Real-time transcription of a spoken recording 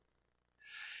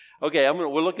Okay,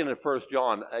 we're looking at 1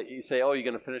 John. You say, oh, you're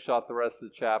going to finish off the rest of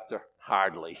the chapter?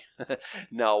 Hardly.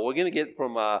 No, we're going to get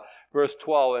from verse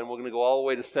 12, and we're going to go all the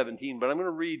way to 17. But I'm going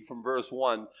to read from verse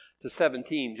 1 to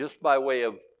 17 just by way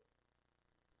of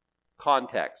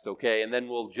context, okay? And then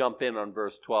we'll jump in on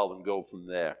verse 12 and go from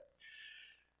there.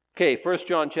 Okay, 1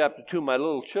 John chapter 2, my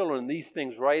little children, these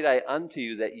things write I unto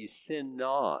you, that ye sin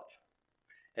not.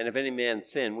 And if any man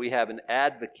sin, we have an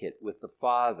advocate with the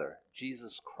Father,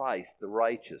 Jesus Christ the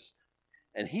righteous.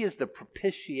 And he is the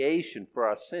propitiation for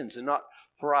our sins, and not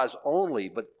for ours only,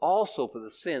 but also for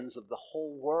the sins of the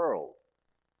whole world.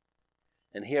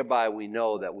 And hereby we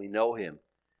know that we know him,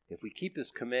 if we keep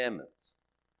his commandments.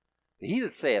 But he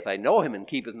that saith, I know him, and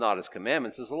keepeth not his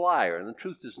commandments, is a liar, and the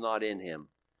truth is not in him.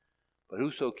 But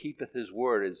whoso keepeth his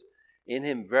word, is in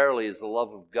him verily is the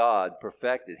love of God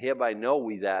perfected. Hereby know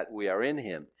we that we are in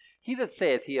him. He that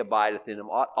saith he abideth in him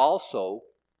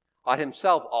ought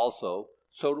himself also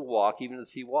so to walk, even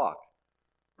as he walked.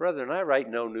 Brethren, I write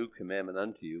no new commandment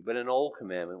unto you, but an old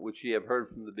commandment which ye have heard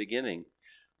from the beginning.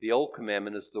 The old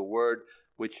commandment is the word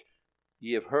which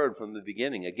ye have heard from the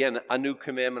beginning. Again, a new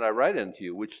commandment I write unto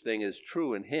you, which thing is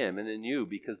true in him and in you,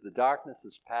 because the darkness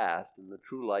is past, and the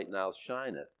true light now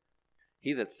shineth.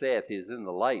 He that saith he is in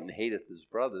the light, and hateth his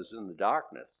brother, is in the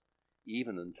darkness,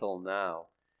 even until now.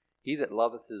 He that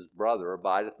loveth his brother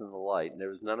abideth in the light, and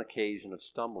there is none occasion of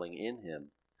stumbling in him.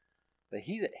 But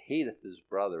he that hateth his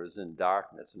brother is in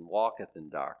darkness, and walketh in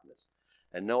darkness,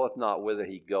 and knoweth not whither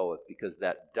he goeth, because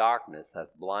that darkness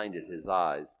hath blinded his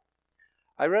eyes.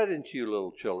 I write unto you,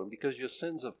 little children, because your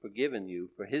sins are forgiven you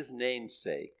for his name's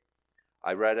sake.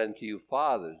 I write unto you,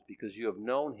 fathers, because you have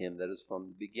known him that is from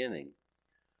the beginning.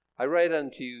 I write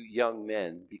unto you, young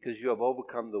men, because you have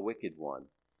overcome the wicked one.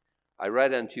 I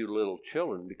write unto you, little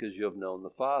children, because you have known the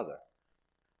Father.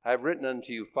 I have written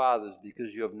unto you, fathers,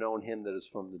 because you have known him that is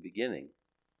from the beginning.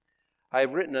 I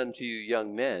have written unto you,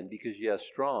 young men, because ye are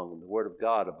strong, and the word of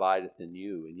God abideth in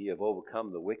you, and ye have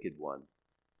overcome the wicked one.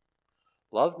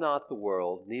 Love not the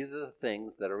world, neither the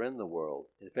things that are in the world.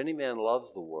 If any man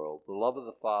loves the world, the love of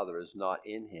the Father is not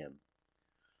in him.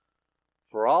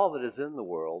 For all that is in the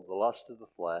world, the lust of the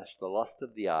flesh, the lust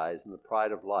of the eyes, and the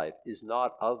pride of life, is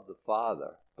not of the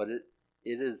Father, but it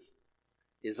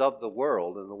is of the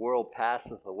world, and the world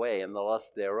passeth away, and the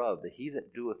lust thereof. But he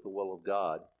that doeth the will of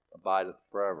God abideth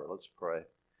forever. Let's pray.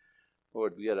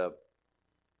 Lord, we got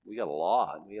a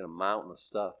lot. We got a mountain of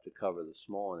stuff to cover this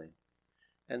morning,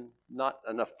 and not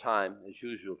enough time, as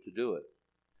usual, to do it.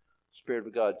 Spirit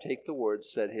of God, take the words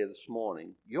said here this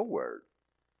morning, your word,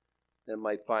 that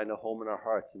might find a home in our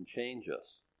hearts and change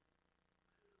us.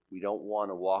 We don't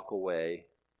want to walk away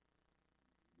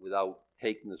without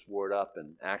taking this word up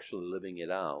and actually living it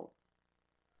out.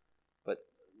 But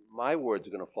my words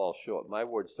are going to fall short. My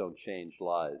words don't change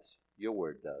lives. Your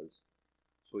word does.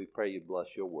 So we pray you bless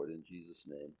your word in Jesus'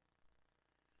 name.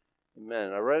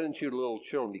 Amen. I write unto you, little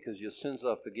children, because your sins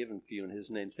are forgiven for you in his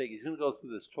name's sake. He's going to go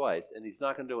through this twice, and he's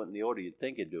not going to do it in the order you'd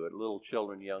think he'd do it. Little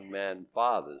children, young men,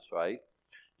 fathers, right?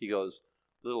 He goes,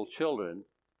 little children,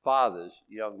 fathers,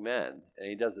 young men. And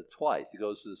he does it twice. He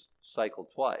goes through this cycle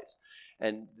twice.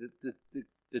 And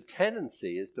the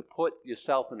tendency is to put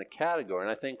yourself in a category.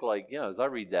 And I think, as I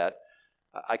read that,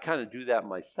 I kind of do that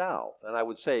myself. And I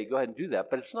would say, go ahead and do that.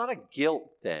 But it's not a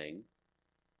guilt thing.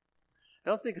 I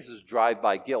don't think this is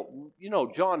drive-by guilt.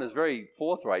 John is very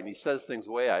forthright, and he says things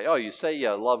the way you say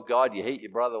you love God, you hate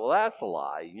your brother. Well, that's a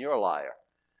lie, and you're a liar.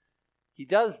 He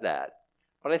does that.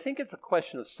 But I think it's a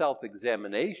question of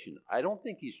self-examination. I don't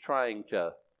think he's trying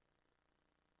to,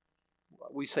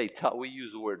 we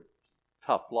use the word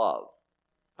tough love.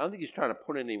 I don't think he's trying to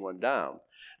put anyone down.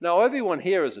 Now, everyone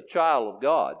here is a child of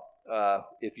God.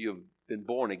 If you've been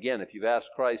born again, if you've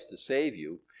asked Christ to save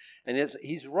you, and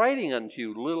he's writing unto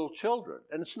you, little children.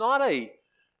 And it's not a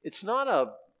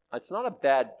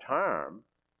bad term.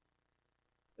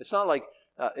 It's not like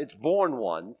it's born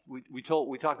ones. We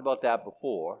talked about that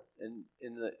before, and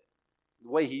in the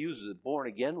way he uses it, born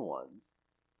again ones.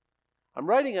 I'm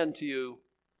writing unto you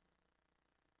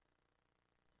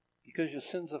because your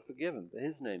sins are forgiven for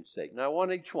his name's sake. Now I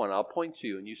want each one. I'll point to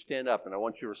you, and you stand up, and I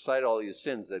want you to recite all your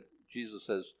sins that Jesus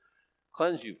has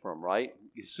cleansed you from. Right?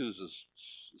 Susan's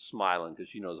smiling because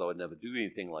she knows I would never do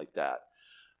anything like that.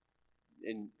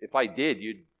 And if I did,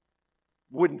 you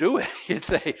wouldn't do it. You'd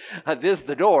say, "This is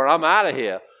the door. I'm out of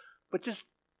here." But just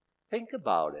think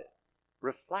about it.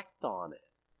 Reflect on it.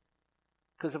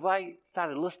 Because if I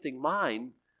started listing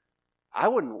mine, I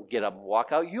wouldn't get up and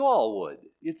walk out. You all would.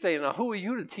 You'd say, "Now, who are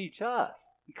you to teach us?"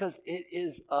 Because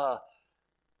it's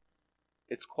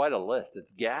quite a list.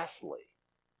 It's ghastly.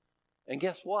 And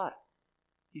guess what?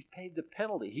 He's paid the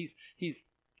penalty.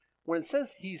 when it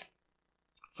says he's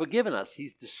forgiven us,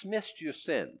 he's dismissed your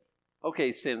sins.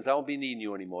 Okay, sins, I won't be needing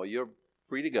you anymore. You're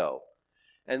free to go.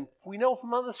 And we know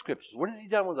from other scriptures, what has he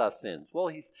done with our sins? Well,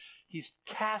 he's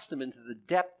cast them into the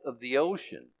depth of the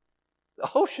ocean. The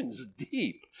ocean's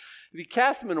deep. If you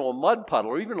cast them into a mud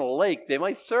puddle or even a lake, they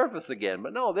might surface again.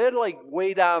 But no, they're like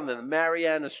way down in the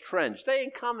Marianas Trench. They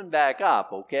ain't coming back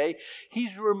up, okay?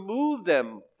 He's removed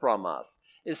them from us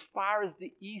as far as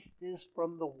the east is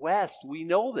from the west. We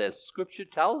know this. Scripture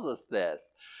tells us this.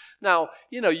 Now,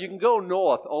 you can go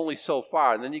north only so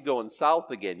far, and then you're going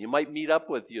south again. You might meet up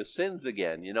with your sins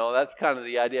again. That's kind of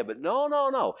the idea. But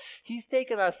no. He's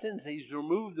taken our sins. He's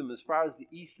removed them as far as the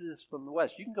east is from the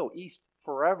west. You can go east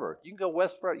forever. You can go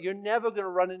west forever. You're never going to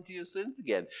run into your sins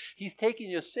again. He's taking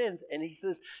your sins, and he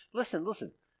says, listen.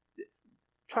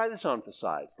 Try this on for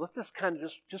size. Let this kind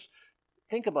of just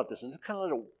think about this, and just kind of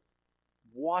let it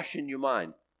wash in your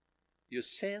mind. Your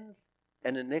sins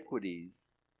and iniquities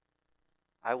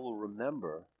I will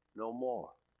remember no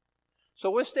more. So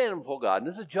we're standing before God, and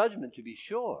there's a judgment to be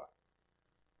sure.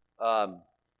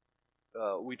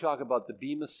 We talk about the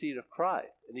bema seat of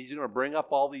Christ, and he's going to bring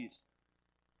up all these,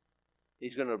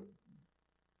 he's going to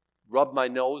rub my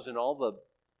nose in all the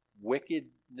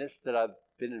wickedness that I've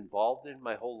been involved in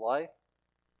my whole life.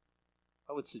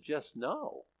 I would suggest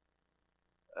no.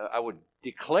 I would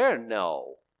declare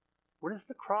no. What does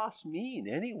the cross mean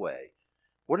anyway?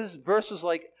 What is verses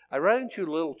like, I write unto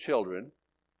you little children,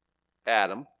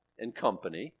 Adam and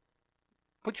company.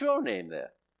 Put your own name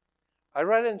there. I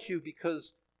write unto you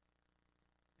because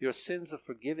your sins are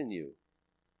forgiven you.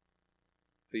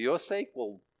 For your sake?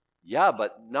 Well, yeah,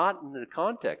 but not in the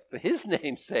context. For his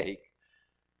name's sake.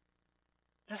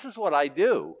 This is what I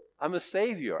do. I'm a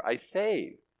savior. I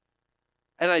save.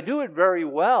 And I do it very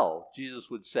well, Jesus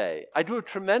would say. I do it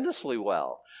tremendously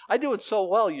well. I do it so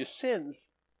well, your sins,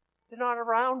 they're not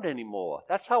around anymore.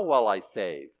 That's how well I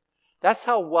save. That's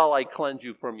how well I cleanse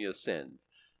you from your sins.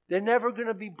 They're never going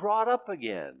to be brought up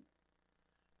again.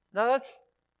 Now that's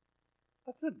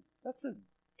a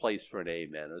place for an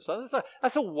amen or something.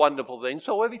 That's a wonderful thing.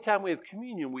 So every time we have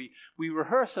communion, we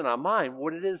rehearse in our mind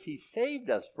what it is he saved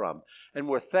us from. And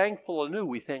we're thankful anew.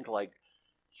 We think like,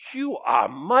 you are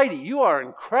mighty. You are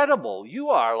incredible. You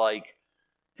are like,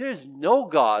 there's no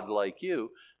God like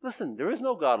you. Listen, there is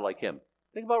no God like him.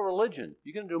 Think about religion.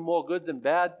 You're going to do more good than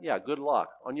bad? Yeah, good luck.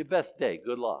 On your best day,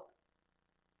 good luck.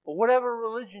 But whatever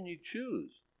religion you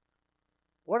choose,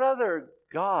 what other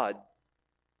God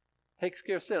takes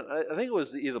care of sin? I think it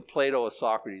was either Plato or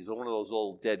Socrates, or one of those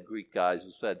old dead Greek guys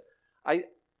who said, I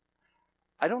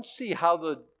don't see how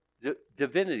the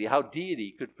divinity, how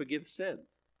deity could forgive sins.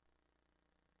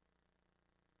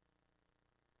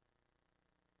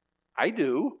 I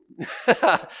do.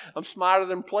 I'm smarter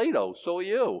than Plato, so are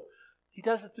you. He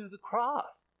does it through the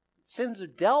cross. Sins are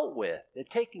dealt with. They're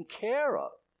taken care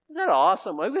of. Isn't that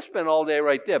awesome? I could spend all day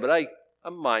right there, but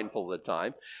I'm mindful of the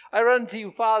time. I run to you,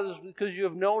 fathers, because you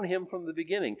have known him from the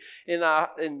beginning.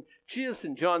 In Jesus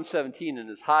in John 17, in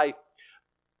his high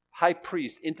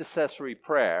priest intercessory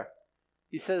prayer,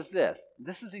 he says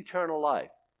this is eternal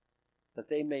life, that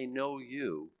they may know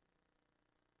you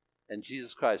and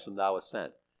Jesus Christ whom thou hast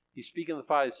sent. He's speaking to the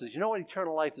Father. He says, you know what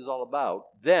eternal life is all about?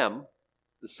 Them,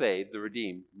 the saved, the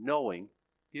redeemed, knowing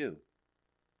you.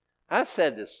 I've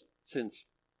said this since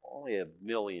only a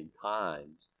million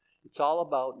times. It's all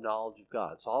about knowledge of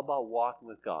God. It's all about walking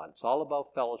with God. It's all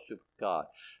about fellowship with God.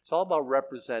 It's all about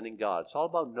representing God. It's all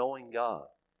about knowing God.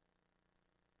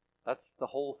 That's the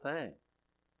whole thing.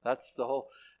 That's the whole,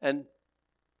 and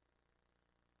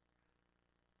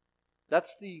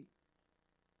that's the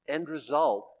end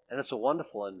result, and it's a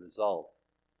wonderful end result.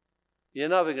 You're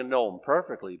never going to know him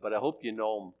perfectly, but I hope you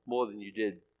know him more than you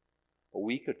did a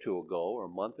week or two ago or a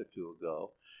month or two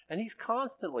ago. And he's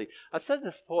constantly, I've said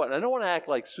this before, and I don't want to act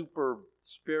like super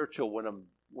spiritual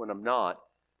when I'm not.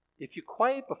 If you're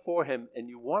quiet before him and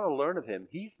you want to learn of him,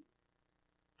 he's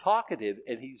talkative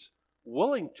and he's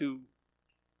willing to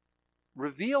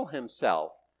reveal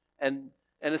himself. And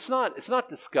it's not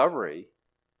discovery.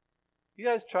 You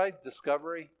guys tried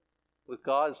discovery with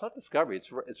God? It's not discovery,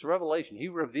 it's revelation. He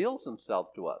reveals himself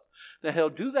to us. Now he'll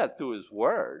do that through his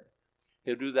word.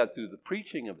 He'll do that through the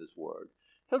preaching of his word.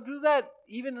 He'll do that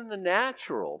even in the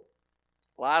natural.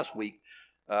 Last week,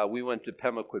 we went to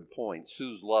Pemaquid Point.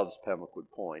 Suze loves Pemaquid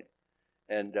Point.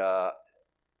 And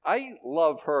I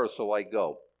love her, so I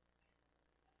go.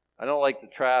 I don't like the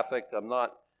traffic. I'm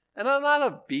not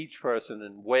a beach person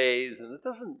and waves, and it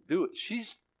doesn't do it.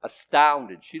 She's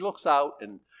astounded. She looks out,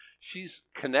 and she's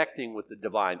connecting with the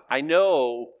divine. I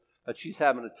know that she's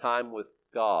having a time with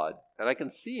God, and I can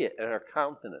see it in her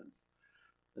countenance.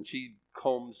 And she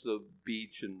combs the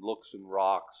beach and looks in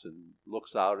rocks and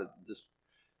looks out and just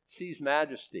sees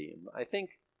majesty. And I think,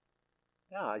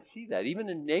 yeah, I see that. Even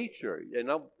in nature, and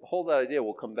I'll hold that idea,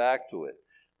 we'll come back to it.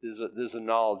 There's a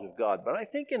knowledge of God. But I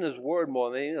think in His Word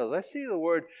more than anything else, I see the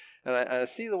Word and I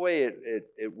see the way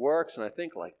it works, and I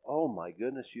think like, oh my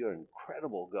goodness, you're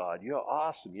incredible, God. You're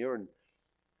awesome.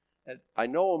 And I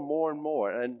know Him more and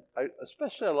more. And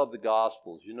especially I love the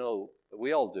Gospels. You know,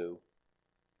 we all do.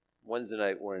 Wednesday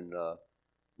night we're in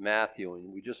Matthew,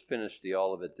 and we just finished the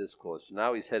Olivet Discourse. So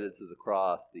now He's headed to the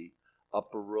cross, the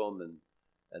upper room,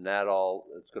 and that all,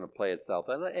 it's going to play itself.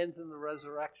 And it ends in the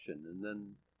resurrection. And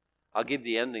then I'll give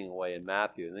the ending away in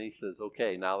Matthew. And then He says,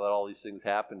 okay, now that all these things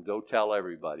happen, go tell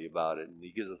everybody about it. And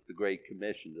He gives us the Great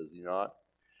Commission, does He not?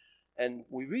 And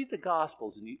we read the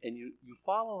Gospels, and you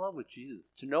fall in love with Jesus.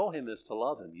 To know Him is to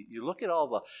love Him. You look at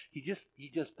all He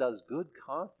just does good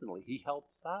constantly. He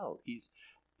helps out.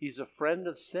 He's a friend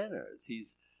of sinners.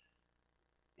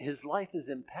 His life is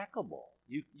impeccable.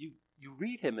 You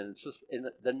read Him, and it's just, and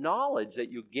the knowledge that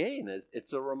you gain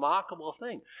it's a remarkable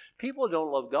thing. People who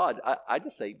don't love God, I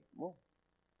just say, well,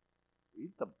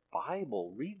 read the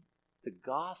Bible, read the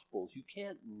Gospels. You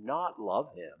can't not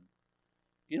love Him.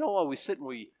 You know what? We sit and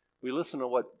we listen to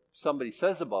what somebody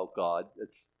says about God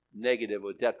that's negative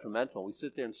or detrimental. We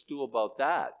sit there and stew about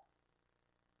that.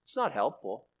 It's not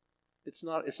helpful. It's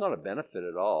not a benefit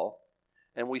at all.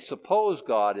 And we suppose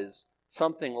God is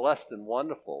something less than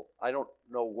wonderful. I don't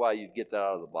know why you'd get that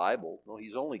out of the Bible. No,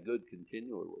 He's only good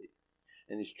continually.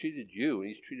 And He's treated you, and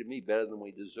He's treated me better than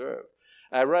we deserve.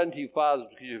 I run to you, fathers,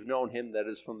 because you've known Him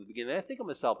that is from the beginning. I think of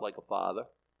myself like a father.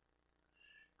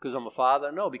 Because I'm a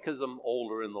father? No, because I'm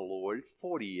older in the Lord. It's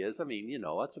 40 years. I mean, you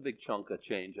know, that's a big chunk of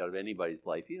change out of anybody's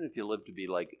life. Even if you live to be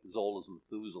like as old as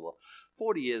Methuselah,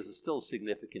 40 years is still a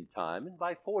significant time. And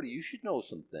by 40, you should know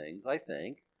some things, I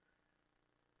think,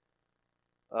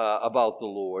 about the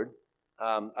Lord.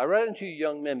 I write unto you,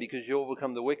 young men, because you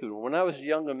overcome the wicked. When I was a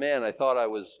younger man, I thought I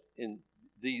was,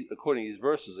 according to these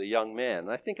verses, a young man.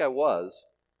 And I think I was,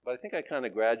 but I think I kind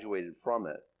of graduated from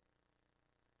it.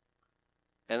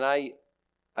 And I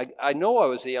know I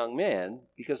was a young man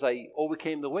because I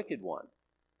overcame the wicked one.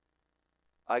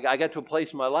 I got to a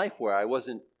place in my life where I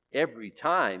wasn't every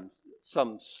time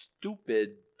some stupid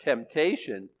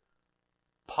temptation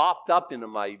popped up into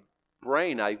my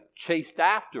brain, I chased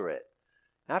after it.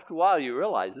 After a while, you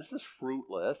realize this is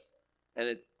fruitless, and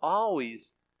it's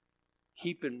always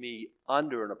keeping me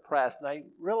under and oppressed. And I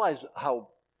realized how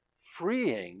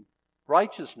freeing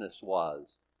righteousness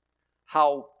was.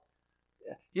 How,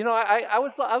 you know, I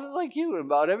was like you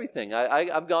about everything.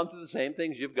 I've gone through the same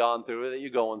things you've gone through, that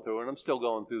you're going through, and I'm still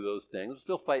going through those things. I'm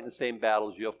still fighting the same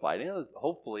battles you're fighting.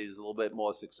 Hopefully, there's a little bit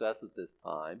more success at this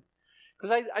time.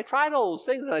 Because I tried all those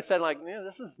things, and I said, like, man,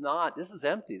 this is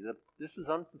empty. This is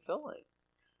unfulfilling.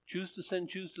 Choose to sin,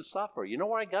 choose to suffer. You know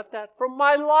where I got that? From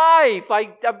my life.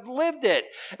 I've lived it,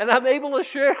 and I'm able to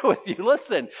share it with you.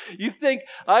 Listen, you think,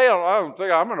 I don't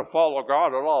think I'm going to follow God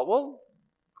at all. Well,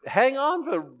 hang on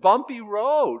for a bumpy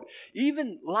road.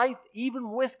 Even life,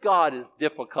 even with God, is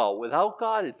difficult. Without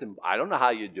God, I don't know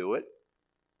how you do it.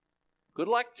 Good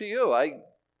luck to you.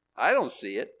 I don't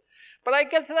see it. But I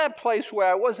get to that place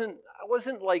where I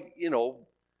wasn't like, you know,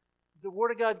 the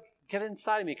Word of God got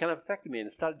inside of me, kind of affected me, and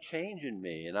it started changing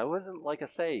me. And I wasn't, like I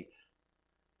say,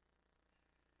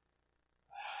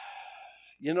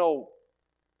 you know,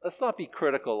 let's not be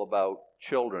critical about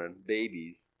children,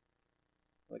 babies.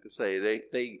 Like I say,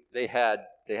 they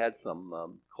had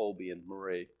some Colby and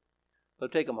Marie. They'll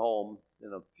take them home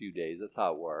in a few days. That's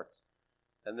how it works.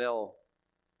 And they'll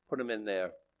put them in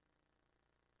their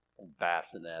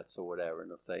bassinets or whatever,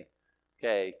 and they'll say,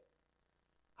 okay,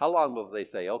 how long will they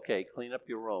say, okay, clean up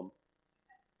your room?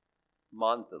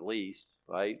 Month at least,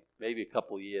 right? Maybe a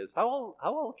couple of years. How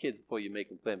old kids before you make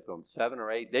them clean up their room? 7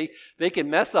 or 8? They can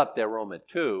mess up their room at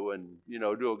 2 and, you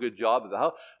know, do a good job of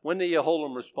it. When do you hold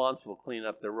them responsible for cleaning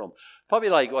up their room? Probably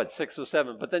like, 6 or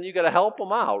 7, but then you got to help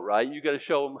them out, right? You got to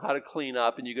show them how to clean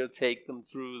up, and you got to take them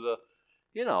through the,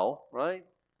 you know, right?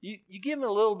 You give them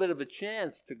a little bit of a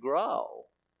chance to grow.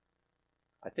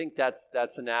 I think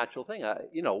that's a natural thing. I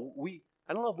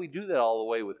don't know if we do that all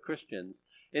the way with Christians.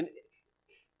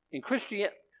 In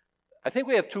Christianity, I think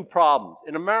we have 2 problems.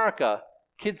 In America,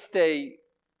 kids we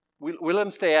let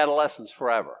them stay adolescents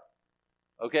forever.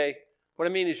 Okay? What I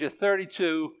mean is you're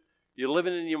 32, you're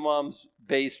living in your mom's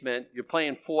basement, you're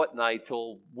playing Fortnite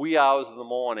till wee hours of the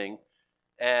morning,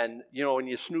 and, you know, in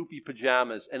your Snoopy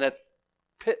pajamas, and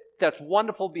that's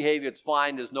wonderful behavior. It's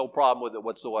fine. There's no problem with it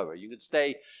whatsoever. You can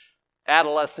stay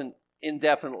adolescent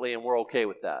indefinitely, and we're okay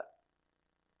with that.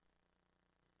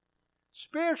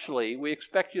 Spiritually, we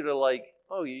expect you to like,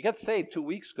 oh, you got saved 2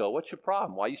 weeks ago. What's your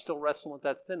problem? Why are you still wrestling with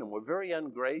that sin? And we're very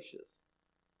ungracious,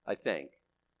 I think.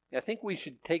 I think we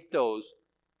should take those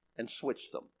and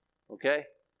switch them, okay?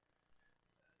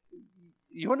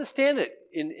 You understand it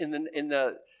in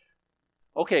the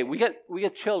okay, we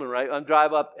get children, right? I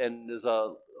drive up and there's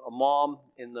a mom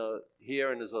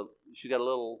here, and she got a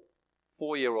little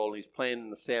 4-year-old, and he's playing in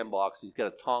the sandbox. He's got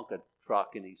a Tonka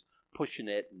truck and he's pushing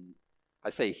it, and I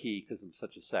say he because I'm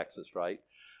such a sexist, right?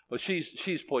 Well,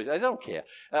 she's poison. I don't care.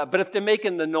 But if they're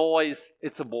making the noise,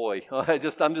 it's a boy. I'm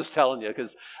just telling you,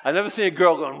 because I've never seen a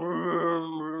girl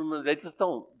going. They just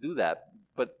don't do that.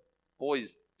 But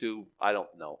boys do. I don't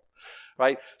know,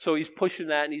 right? So he's pushing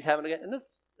that, and he's having and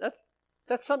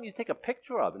that's something you take a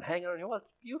picture of and hang it on your wall. It's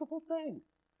a beautiful thing,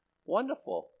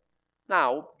 wonderful.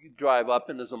 Now you drive up,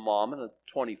 and there's a mom and a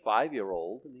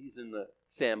 25-year-old, and he's in the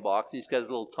sandbox. He's got his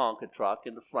little Tonka truck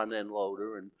and the front end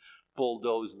loader and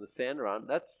bulldozing the sand around.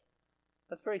 That's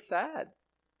very sad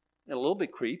and a little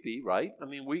bit creepy, right? I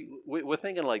mean, we're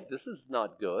thinking like, this is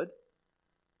not good.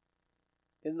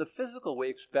 In the physical, we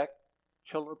expect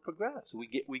children to progress.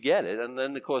 We get it, and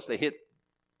then of course they hit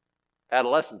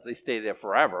adolescence. They stay there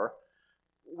forever.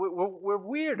 We're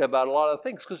weird about a lot of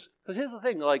things because here's the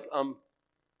thing, like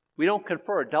we don't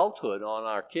confer adulthood on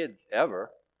our kids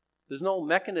ever. There's no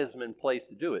mechanism in place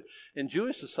to do it. In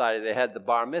Jewish society, they had the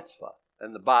bar mitzvah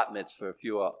and the bat mitzvah if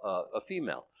you're a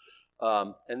female.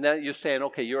 And then you're saying,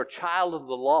 okay, you're a child of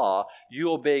the law, you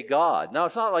obey God. Now,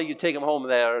 it's not like you take them home,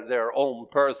 they're their own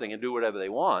person and do whatever they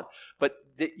want, but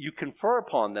you confer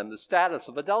upon them the status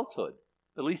of adulthood,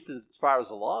 at least as far as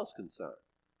the law is concerned.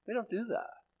 We don't do that.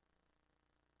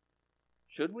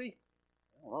 Should we?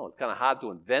 I don't know. It's kind of hard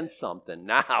to invent something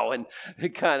now and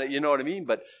kind of, you know what I mean?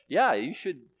 But yeah, you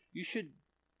should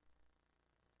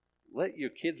let your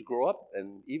kids grow up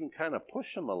and even kind of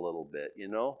push them a little bit, you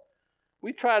know?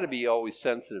 We try to be always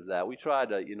sensitive to that. We try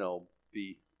to,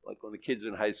 be like when the kids were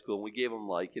in high school, we gave them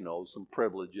like, some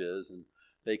privileges, and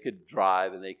they could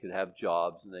drive and they could have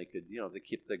jobs and they could, they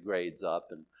keep their grades up.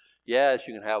 And yes,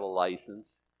 you can have a license.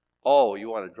 Oh, you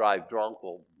want to drive drunk?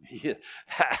 Well,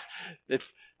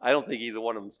 I don't think either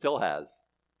one of them still has.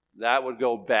 That would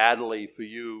go badly for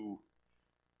you.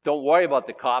 Don't worry about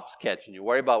the cops catching you.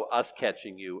 Worry about us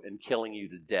catching you and killing you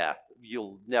to death.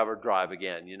 You'll never drive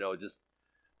again, just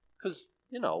because,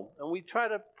 and we try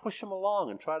to push them along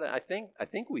and try to, I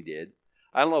think we did.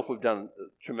 I don't know if we've done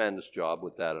a tremendous job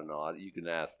with that or not. You can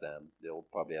ask them. They'll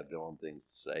probably have their own things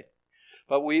to say.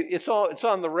 But it's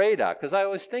on the radar, because I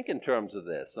always think in terms of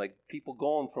this, like people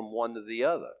going from one to the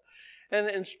other. And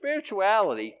in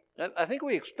spirituality, I think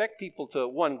we expect people to,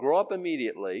 one, grow up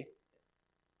immediately,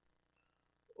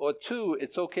 or two,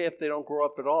 it's okay if they don't grow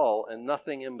up at all and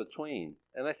nothing in between.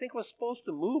 And I think we're supposed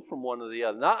to move from one to the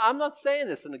other. Now, I'm not saying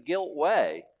this in a guilt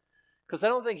way, because I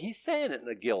don't think he's saying it in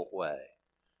a guilt way.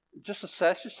 Just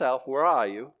assess yourself. Where are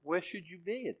you? Where should you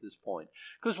be at this point?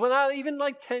 Because even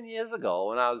like 10 years ago,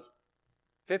 when I was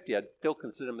 50, I'd still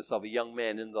consider myself a young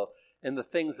man in the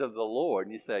things of the Lord.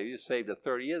 And you say, you saved at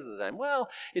 30 years of the time. Well,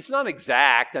 it's not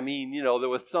exact. I mean, there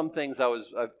were some things I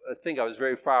think I was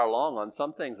very far along on.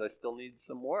 Some things I still need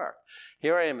some work.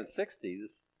 Here I am at 60.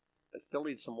 I still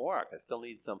need some work. I still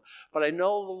need some. But I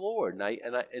know the Lord. And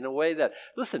I in a way that,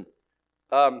 listen,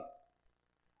 I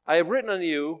have written unto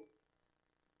you,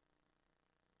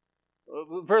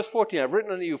 verse 14, I've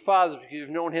written unto you, fathers, because you've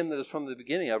known him that is from the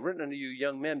beginning. I've written unto you,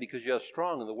 young men, because you are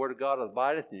strong, and the word of God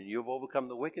abideth in you. You have overcome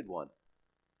the wicked one.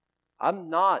 I'm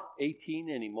not 18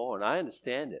 anymore, and I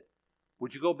understand it.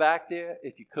 Would you go back there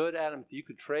if you could, Adam? If you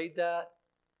could trade that?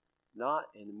 Not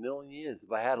in a million years.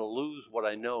 If I had to lose what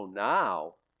I know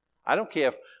now, I don't care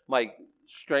if my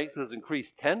strength has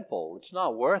increased tenfold. It's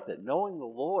not worth it. Knowing the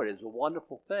Lord is a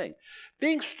wonderful thing.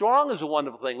 Being strong is a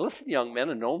wonderful thing. Listen, young men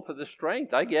are known for their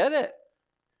strength. I get it.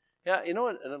 Yeah, you know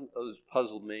what? And it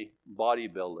puzzled me.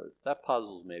 Bodybuilders. That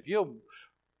puzzles me. If you're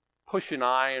pushing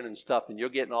iron and stuff and you're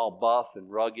getting all buff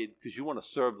and rugged because you want to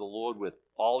serve the Lord with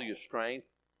all your strength,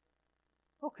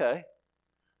 okay.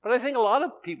 But I think a lot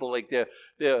of people, like they're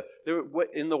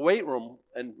in the weight room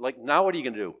and like, now what are you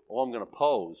going to do? Oh, I'm going to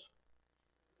pose.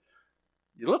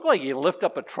 You look like you can lift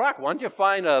up a truck. Why don't you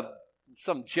find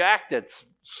some jack that's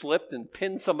slipped and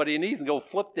pin somebody in these and go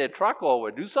flip their truck over?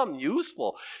 Do something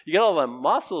useful. You get all the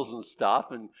muscles and stuff,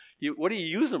 and what do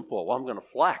you use them for? Well, I'm going to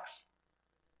flex.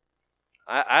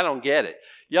 I don't get it.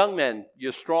 Young men,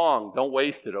 you're strong. Don't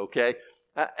waste it, okay?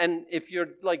 And if you're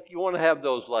like, you want to have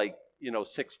those like,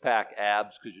 six-pack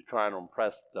abs because you're trying to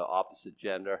impress the opposite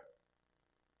gender,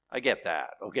 I get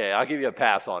that. Okay, I'll give you a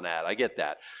pass on that. I get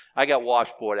that. I got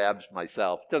washboard abs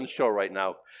myself. It doesn't show right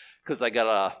now because I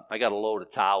got a load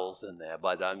of towels in there.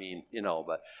 But I mean,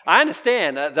 but I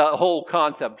understand the whole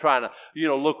concept, trying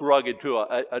to look rugged to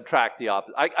attract the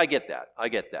opposite. I get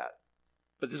that.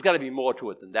 But there's got to be more to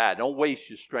it than that. Don't waste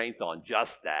your strength on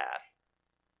just that.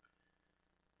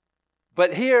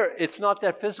 But here, it's not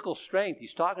that physical strength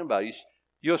he's talking about.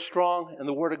 You're strong, and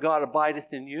the word of God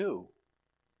abideth in you.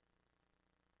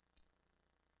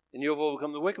 And you have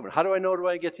overcome the wicked one. How do I know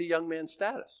I get to young man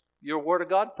status? You're a word of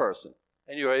God person,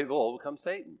 and you're able to overcome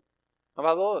Satan. And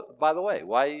by the way,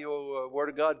 why are you a word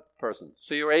of God person?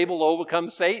 So you're able to overcome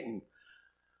Satan.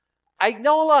 I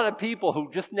know a lot of people who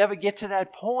just never get to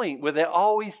that point where they're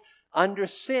always under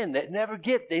sin. They never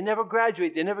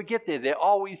graduate, they never get there.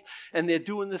 They're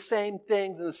doing the same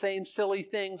things and the same silly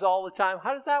things all the time.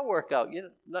 How does that work out?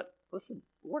 Listen,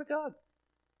 the word of God.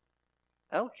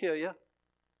 That'll kill you.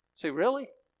 Say, really?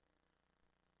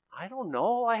 I don't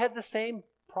know. I had the same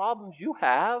problems you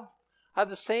have. I have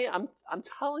the same. I'm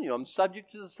telling you, I'm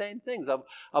subject to the same things.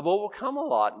 I've overcome a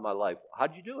lot in my life.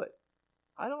 How'd you do it?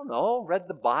 I don't know. Read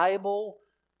the Bible,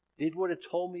 did what it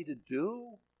told me to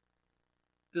do.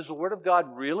 Does the Word of God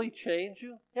really change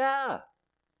you? Yeah.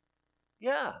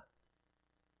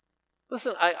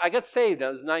 Listen, I got saved.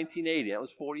 That was 1980. That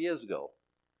was 40 years ago.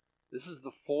 This is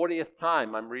the 40th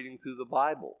time I'm reading through the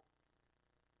Bible.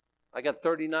 I got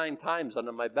 39 times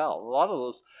under my belt. A lot of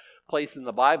those places in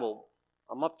the Bible,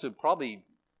 I'm up to probably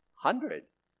 100.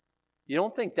 You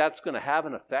don't think that's going to have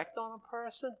an effect on a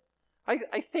person?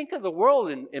 I think of the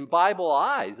world in Bible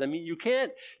eyes. I mean, you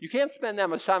can't spend that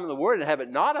much time in the Word and have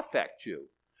it not affect you.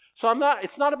 So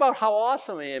it's not about how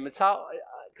awesome I am. It's how,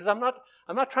 because I'm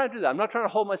not trying to do that. I'm not trying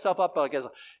to hold myself up like,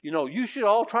 you should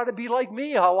all try to be like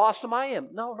me, how awesome I am.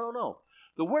 No.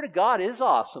 The Word of God is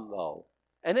awesome, though.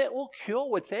 And it will cure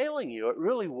what's ailing you. It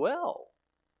really will.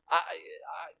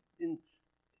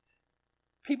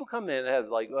 People come in and have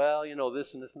like,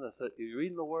 this and this and this. Are you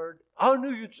reading the Word? I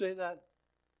knew you'd say that.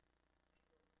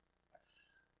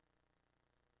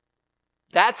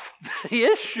 That's the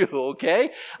issue, okay?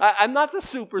 I'm not the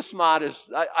super smartest.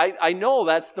 I know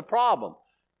that's the problem.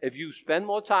 If you spend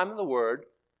more time in the Word,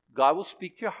 God will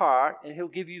speak to your heart, and He'll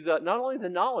give you not only the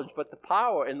knowledge, but the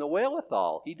power and the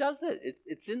wherewithal. He does it.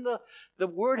 It's in the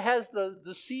Word has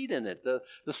the seed in it.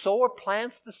 The sower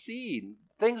plants the seed.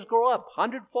 Things grow up,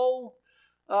 100-fold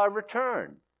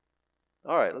return.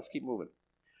 All right, let's keep moving.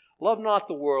 Love not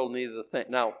the world, neither the thing.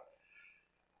 Now,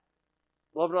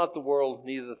 love not the world,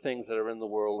 neither the things that are in the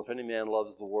world. If any man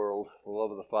loves the world, the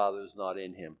love of the Father is not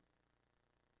in him.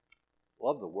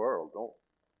 Love the world. Don't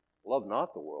love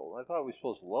not the world. I thought we were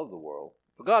supposed to love the world.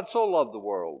 For God so loved the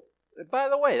world. And by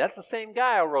the way, that's the same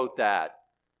guy who wrote that.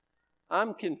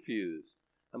 I'm confused.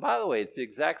 And by the way, it's the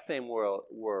exact same word.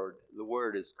 The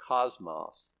word is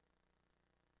cosmos.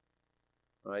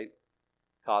 Right?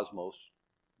 Cosmos,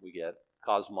 we get.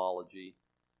 Cosmology.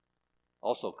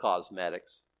 Also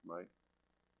cosmetics, right?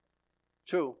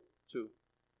 True.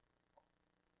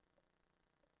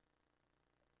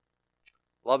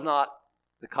 Love not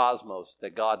the cosmos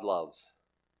that God loves.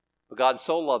 For God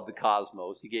so loved the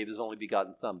cosmos, He gave His only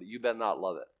begotten Son, but you better not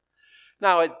love it.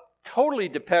 Now, it totally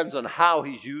depends on how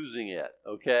He's using it,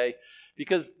 okay?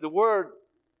 Because the word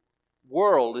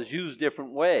world is used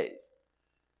different ways.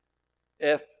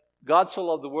 If God so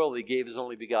loved the world, He gave His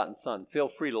only begotten Son, feel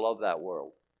free to love that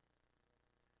world.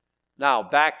 Now,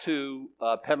 back to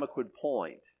Pemaquid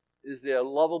Point. Is there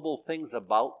lovable things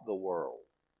about the world?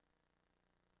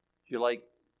 Do you like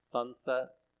sunset?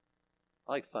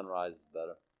 I like sunrise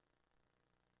better.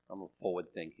 I'm forward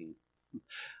thinking.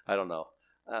 I don't know.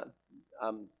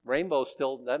 Rainbow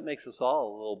still, that makes us all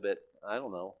a little bit, I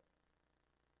don't know,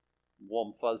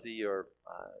 warm fuzzy, or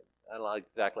I don't know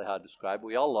exactly how to describe it.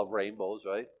 We all love rainbows,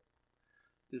 right?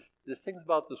 There's things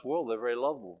about this world that are very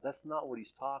lovable. That's not what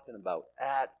he's talking about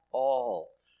at all.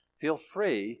 Feel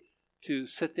free to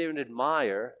sit there and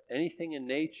admire anything in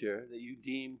nature that you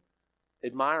deem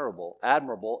admirable,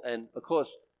 admirable, and of course,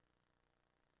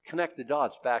 connect the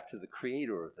dots back to the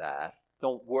creator of that.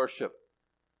 Don't worship.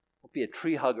 Don't be a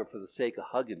tree hugger for the sake of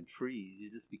hugging trees.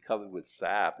 You just be covered with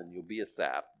sap and you'll be a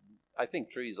sap. I think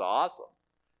trees are awesome.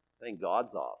 I think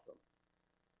God's awesome.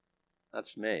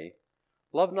 That's me.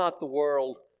 Love not the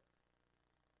world.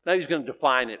 Now he's going to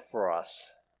define it for us,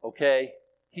 okay?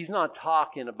 He's not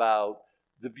talking about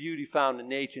the beauty found in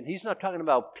nature. And he's not talking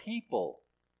about people,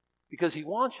 because he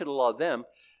wants you to love them.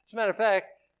 As a matter of fact,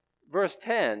 verse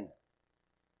 10,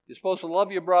 you're supposed to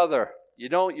love your brother. You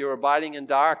don't, you're abiding in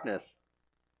darkness.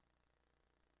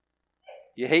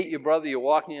 You hate your brother, you're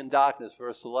walking in darkness,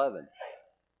 verse 11.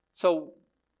 So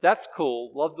that's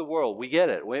cool. Love the world. We get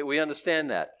it. We understand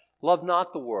that. Love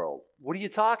not the world. What are you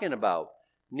talking about?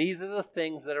 neither the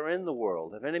things that are in the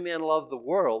world. If any man love the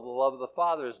world, the love of the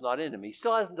Father is not in him. He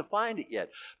still hasn't defined it yet.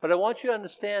 But I want you to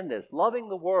understand this. Loving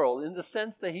the world, in the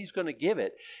sense that he's going to give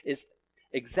it, is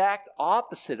exact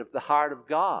opposite of the heart of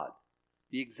God.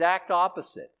 The exact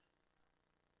opposite.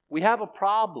 We have a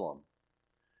problem.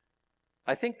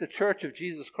 I think the Church of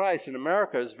Jesus Christ in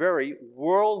America is very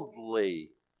worldly.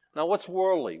 Now, what's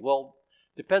worldly? Well,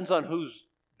 depends on who's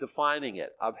defining it.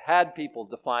 I've had people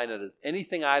define it as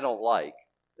anything I don't like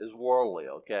is worldly,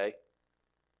 okay?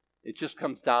 It just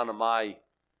comes down to my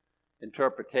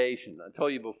interpretation. I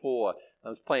told you before, I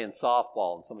was playing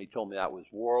softball and somebody told me that was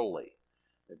worldly.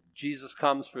 If Jesus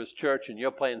comes for his church and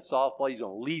you're playing softball, he's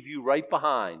going to leave you right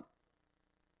behind.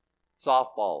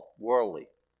 Softball, worldly,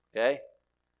 okay?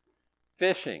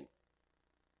 Fishing,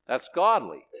 that's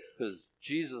godly because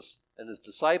Jesus and his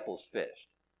disciples fished.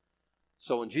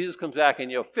 So when Jesus comes back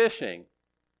and you're fishing,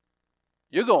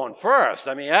 you're going first.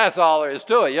 I mean, that's all there is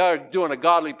to it. You're doing a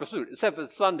godly pursuit, except for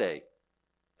Sunday.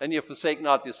 And you forsake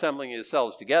not the assembling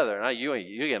yourselves together. And you're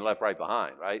getting left right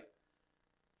behind, right?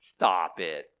 Stop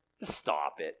it. Just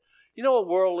stop it. You know what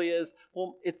worldly is?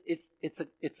 Well,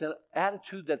 it's an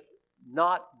attitude that's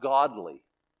not godly.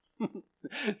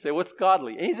 Say, what's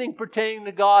godly? Anything pertaining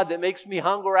to God that makes me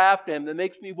hunger after him, that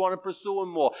makes me want to pursue him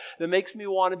more, that makes me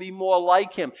want to be more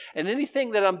like him. And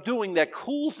anything that I'm doing that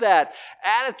cools that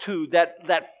attitude,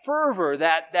 that fervor,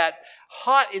 that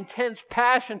hot, intense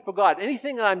passion for God.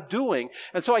 Anything that I'm doing.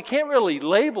 And so I can't really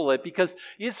label it because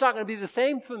it's not going to be the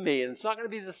same for me and it's not going to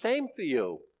be the same for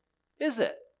you. Is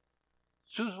it?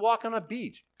 Sue's walking on a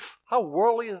beach. How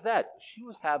worldly is that? She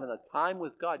was having a time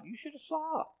with God. You should have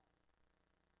saw.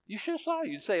 You should have saw.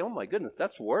 You'd say, oh my goodness,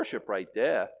 that's worship right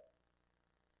there.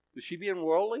 Was she being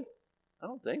worldly? I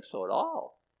don't think so at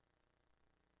all.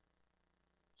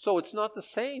 So it's not the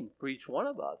same for each one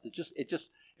of us.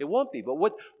 It won't be. But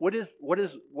what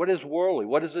is worldly?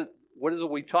 What is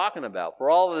we talking about? For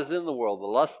all that is in the world, the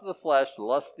lust of the flesh, the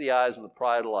lust of the eyes, and the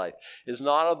pride of life is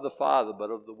not of the Father, but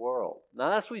of the world.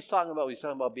 Now that's what he's talking about. He's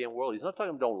talking about being worldly. He's not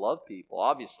talking about don't love people,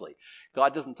 obviously.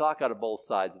 God doesn't talk out of both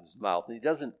sides of his mouth, and he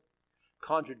doesn't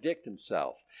contradict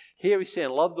himself. Here he's saying,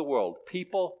 love the world.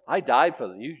 People, I died for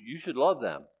them. You should love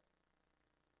them.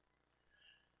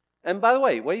 And by the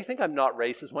way, why do you think I'm not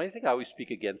racist? Why do you think I always speak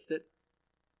against it?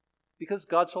 Because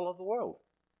God so loved the world.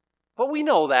 But we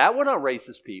know that. We're not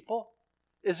racist people.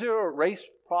 Is there a race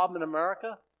problem in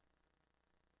America?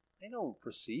 I don't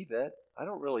perceive it. I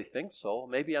don't really think so.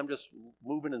 Maybe I'm just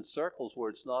moving in circles where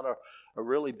it's not a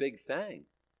really big thing.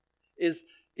 Is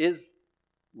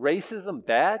racism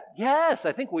bad? Yes,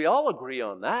 I think we all agree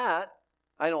on that.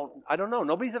 I don't know.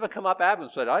 Nobody's ever come up after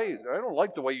and said, I don't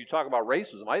like the way you talk about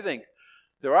racism. I think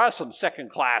there are some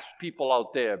second-class people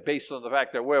out there based on the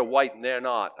fact that we're white and they're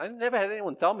not. I never had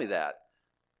anyone tell me that.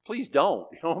 Please don't.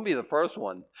 You don't be the first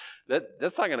one.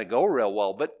 That's not going to go real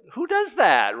well. But who does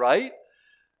that, right?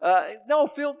 No,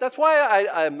 Phil, that's why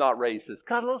I'm not racist.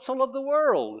 God so loved the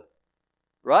world,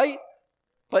 right?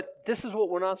 But this is what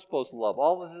we're not supposed to love.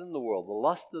 All this is in the world, the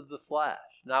lust of the flesh.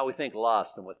 Now we think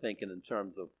lust and we're thinking in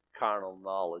terms of carnal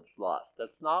knowledge, lust.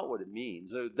 That's not what it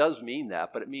means. It does mean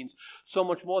that, but it means so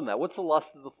much more than that. What's the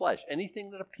lust of the flesh?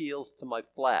 Anything that appeals to my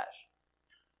flesh.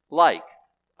 Like,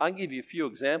 I'll give you a few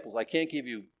examples. I can't give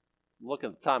you, look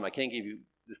at the time,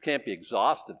 this can't be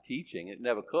exhaustive teaching. It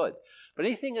never could. But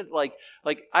anything that like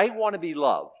I want to be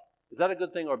loved. Is that a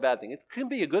good thing or a bad thing? It can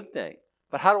be a good thing.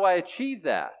 But how do I achieve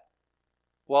that?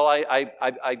 Well,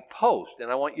 I post, and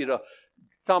I want you to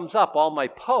thumbs up all my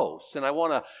posts, and I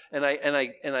want to, and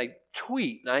I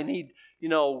tweet, and I need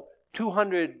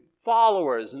 200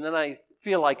 followers, and then I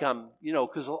feel like I'm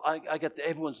because I got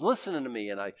everyone's listening to me,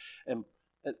 and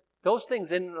those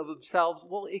things in and of themselves,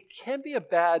 well, it can be a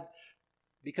bad,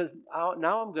 because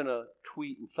now I'm going to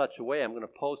tweet in such a way, I'm going to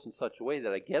post in such a way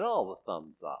that I get all the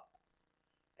thumbs up,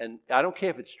 and I don't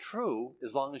care if it's true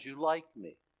as long as you like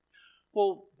me.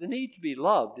 Well, the need to be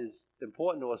loved is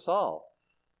important to us all.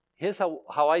 Here's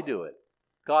how I do it.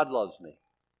 God loves me.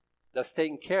 That's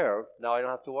taken care of. Now I don't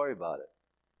have to worry about it.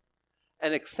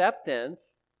 And acceptance,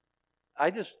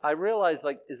 I realize,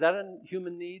 is that a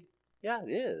human need? Yeah,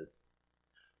 it is.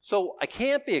 So I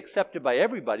can't be accepted by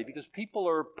everybody because people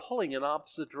are pulling in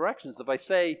opposite directions. If I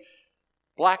say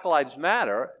Black Lives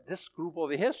Matter, this group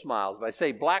over here smiles. If I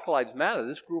say Black Lives Matter,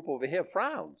 this group over here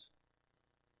frowns.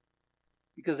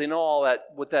 Because they know all that,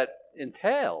 what that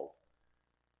entails.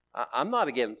 I'm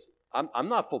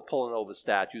not for pulling over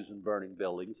statues and burning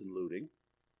buildings and looting.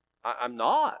 I'm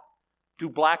not. Do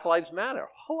Black Lives Matter?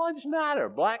 All lives matter.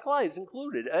 Black lives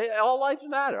included. All lives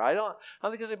matter. I don't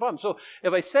think there's any problem. So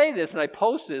if I say this and I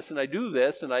post this and I do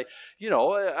this and I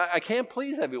can't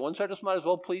please everyone, so I just might as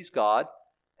well please God.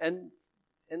 And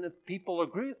if people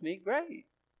agree with me, great.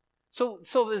 So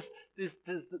there's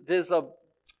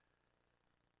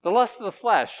the lust of the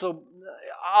flesh. So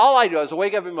all I do is I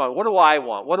wake up every morning. What do I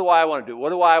want? What do I want to do? What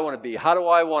do I want to be? How do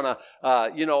I want to,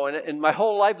 and my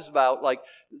whole life is about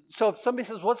so if somebody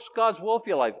says, what's God's will for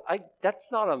your life? That's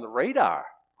not on the radar.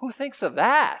 Who thinks of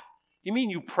that? You mean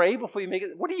you pray before you make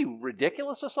it? What are you,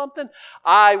 ridiculous or something?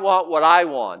 I want what I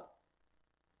want.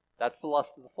 That's the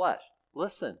lust of the flesh.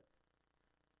 Listen,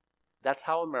 that's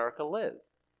how America lives.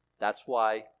 That's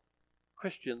why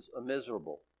Christians are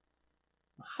miserable.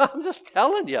 I'm just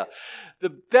telling you, the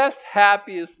best,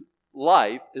 happiest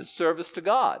life is service to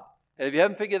God. And if you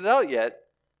haven't figured it out yet,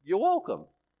 you're welcome.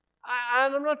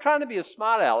 I'm not trying to be a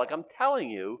smart aleck. I'm telling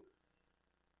you,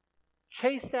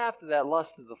 chase after that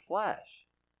lust of the flesh.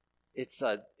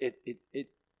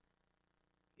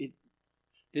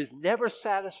 There's never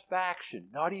satisfaction,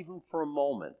 not even for a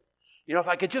moment. If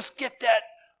I could just get that,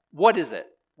 what is it?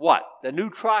 What? The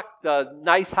new truck, the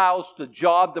nice house, the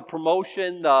job, the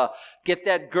promotion, get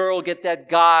that girl, get that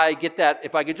guy, get that,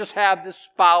 if I could just have this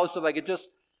spouse, if I could just,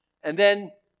 and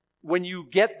then when you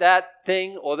get that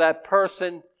thing or that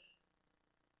person,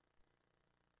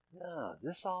 is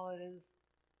this all it is?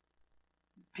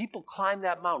 People climb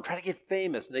that mountain, try to get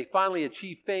famous, and they finally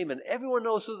achieve fame, and everyone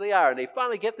knows who they are, and they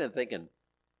finally get there thinking,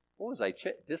 what was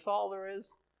this all there is?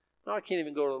 No, I can't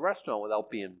even go to the restaurant without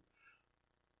being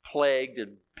plagued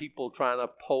and people trying to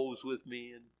pose with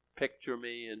me and picture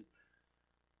me, and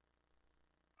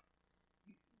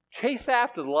chase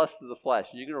after the lust of the flesh,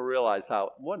 and you're going to realize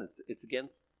how it's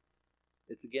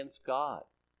against God.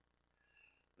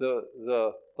 The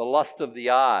lust of the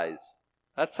eyes.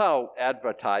 That's how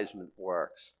advertisement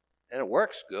works, and it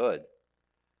works good.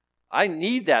 I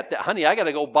need that. Honey, I got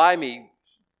to go buy me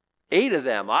 8 of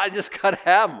them. I just got to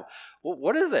have them. Well,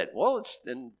 what is it? Well,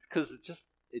 because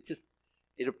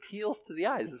it appeals to the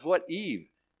eyes. It's what Eve.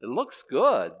 It looks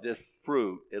good, this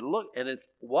fruit.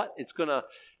 It's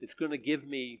gonna give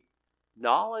me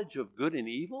knowledge of good and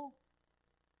evil.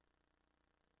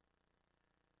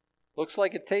 Looks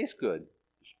like it tastes good.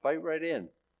 Just bite right in.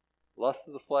 Lust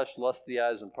of the flesh, lust of the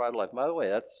eyes, and pride of life. By the way,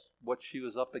 that's what she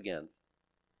was up against.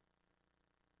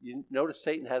 You notice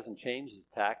Satan hasn't changed his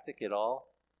tactic at all?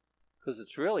 Because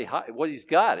it's really high. What he's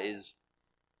got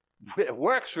it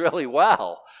works really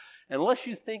well. Unless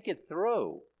you think it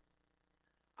through.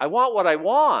 I want what I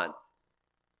want.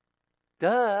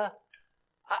 Duh.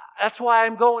 That's why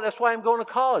I'm going to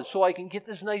college, so I can get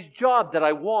this nice job that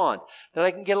I want, that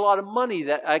I can get a lot of money,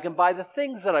 that I can buy the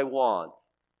things that I want.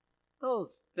 None of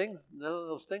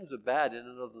those things are bad in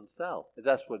and of themselves, if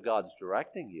that's what God's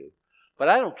directing you. But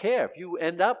I don't care if you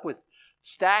end up with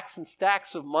stacks and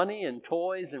stacks of money and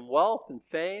toys and wealth and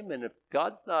fame, and if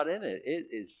God's not in it, it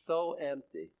is so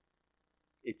empty.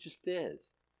 It just is.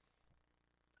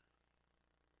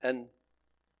 And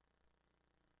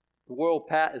the world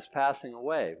is passing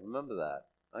away. Remember that.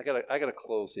 I gotta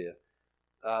close here.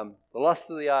 The lust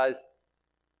of the eyes,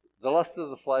 the lust of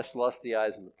the flesh, the lust of the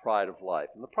eyes, and the pride of life.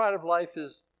 And the pride of life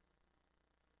is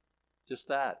just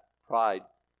that, pride.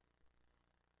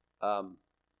 The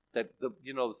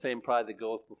same pride that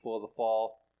goeth before the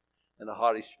fall, and a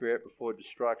haughty spirit before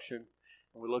destruction.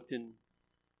 And we looked in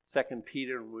 2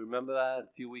 Peter, and we remember that a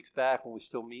few weeks back when we were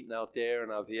still meeting out there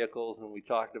in our vehicles, and we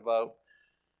talked about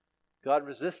God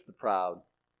resists the proud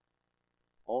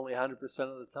only 100%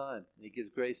 of the time. And He gives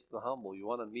grace to the humble. You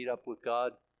want to meet up with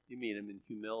God? You meet Him in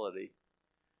humility.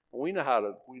 And we know how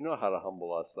to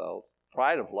humble ourselves.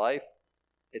 Pride of life,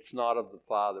 it's not of the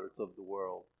Father, it's of the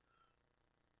world.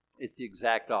 It's the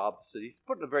exact opposite. He's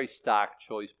putting a very stark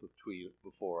choice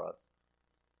before us.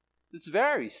 It's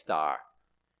very stark.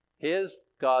 Here's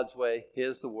God's way.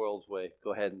 Here's the world's way.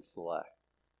 Go ahead and select.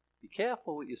 Be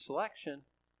careful with your selection.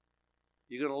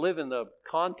 You're going to live in the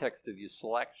context of your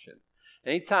selection.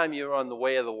 Anytime you're on the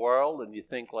way of the world and you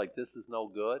think like this is no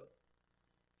good,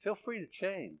 feel free to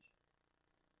change.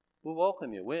 We'll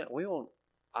welcome you. We won't.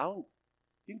 You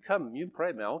can come. You can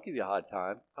pray, man. I won't give you a hard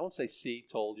time. I won't say, "See,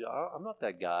 told you." I'm not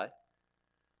that guy.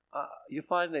 You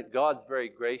find that God's very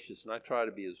gracious, and I try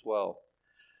to be as well.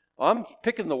 I'm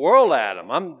picking the world at him.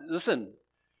 Listen,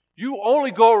 you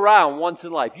only go around once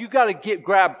in life. You got to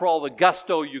grab for all the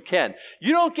gusto you can.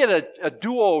 You don't get a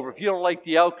do-over if you don't like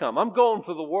the outcome. I'm going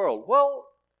for the world. Well,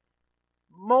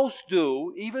 most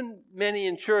do, even many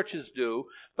in churches do.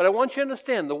 But I want you to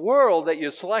understand, the world that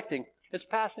you're selecting, it's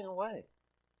passing away.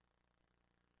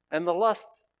 And the lust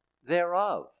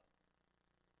thereof.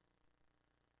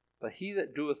 But he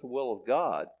that doeth the will of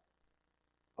God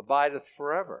abideth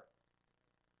forever.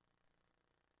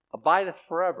 Abideth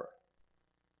forever.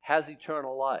 Has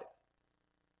eternal life.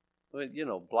 I mean, you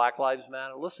know, Black Lives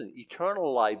Matter. Listen,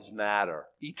 eternal lives matter.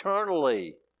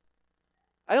 Eternally.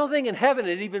 I don't think in heaven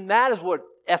it even matters what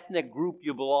ethnic group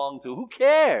you belong to. Who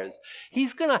cares?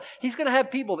 He's gonna have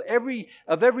people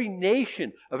of every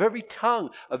nation, of every tongue,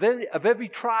 of every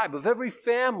tribe, of every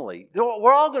family.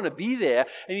 We're all gonna be there.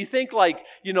 And you think like,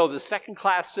 you know, the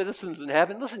second-class citizens in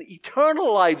heaven. Listen,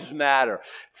 eternal lives matter.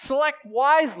 Select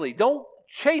wisely. Don't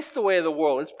chase the way of the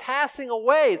world. It's passing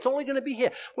away. It's only gonna be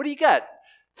here. What do you got?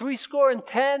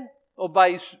 70? Or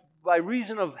by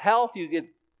reason of health you get,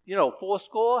 you know,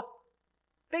 80?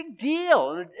 Big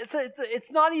deal. And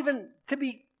it's not even to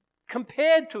be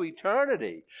compared to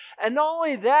eternity. And not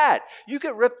only that, you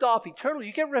get ripped off eternally.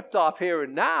 You get ripped off here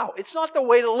and now. It's not the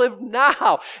way to live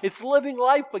now. It's living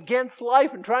life against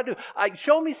life and trying to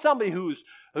show me somebody who's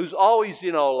always,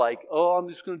 you know, like, oh, I'm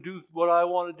just going to do what I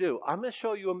want to do. I'm going to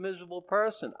show you a miserable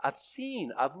person. I've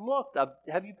seen, I've looked.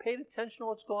 Have you paid attention to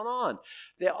what's going on?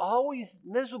 They're always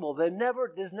miserable. There's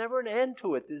never an end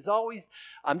to it. There's always,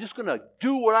 I'm just going to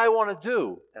do what I want to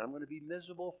do, and I'm going to be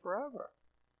miserable forever.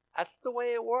 That's the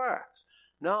way it works.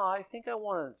 No, I think I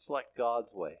want to select God's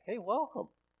way. Hey, welcome.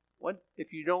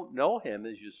 If you don't know Him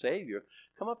as your Savior,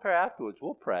 come up here afterwards.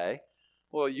 We'll pray.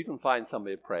 Or you can find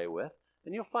somebody to pray with.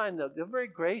 And you'll find that they're very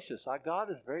gracious. Our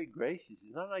God is very gracious.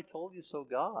 He's not an I told you so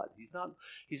God.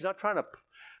 He's not trying to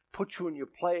put you in your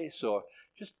place, or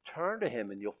just turn to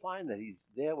Him and you'll find that He's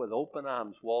there with open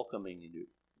arms welcoming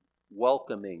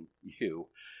you.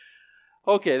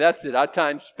 Okay, that's it. Our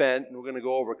time's spent, and we're going to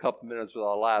go over a couple minutes with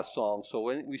our last song. So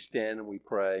when we stand and we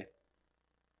pray,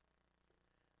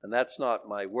 and that's not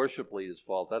my worship leader's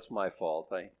fault. That's my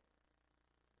fault.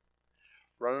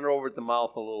 Running over at the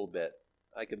mouth a little bit.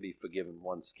 I can be forgiven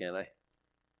once, can I?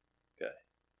 Okay.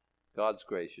 God's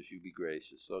gracious. You be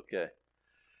gracious. Okay.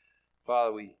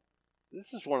 Father,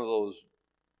 this is one of those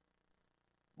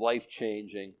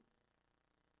life-changing.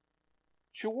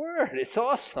 It's your word. It's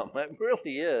awesome. It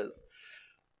really is.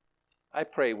 I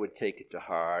pray we'd take it to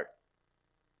heart.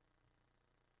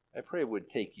 I pray we'd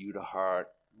take you to heart.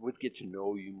 We'd get to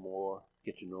know you more,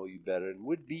 get to know you better, and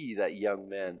would be that young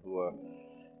men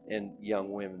and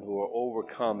young women who are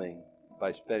overcoming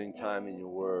by spending time in your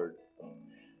word.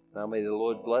 Now may the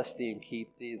Lord bless thee and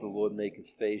keep thee. The Lord make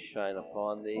his face shine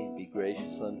upon thee, be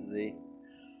gracious unto thee.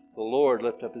 The Lord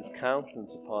lift up his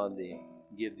countenance upon thee,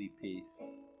 and give thee peace.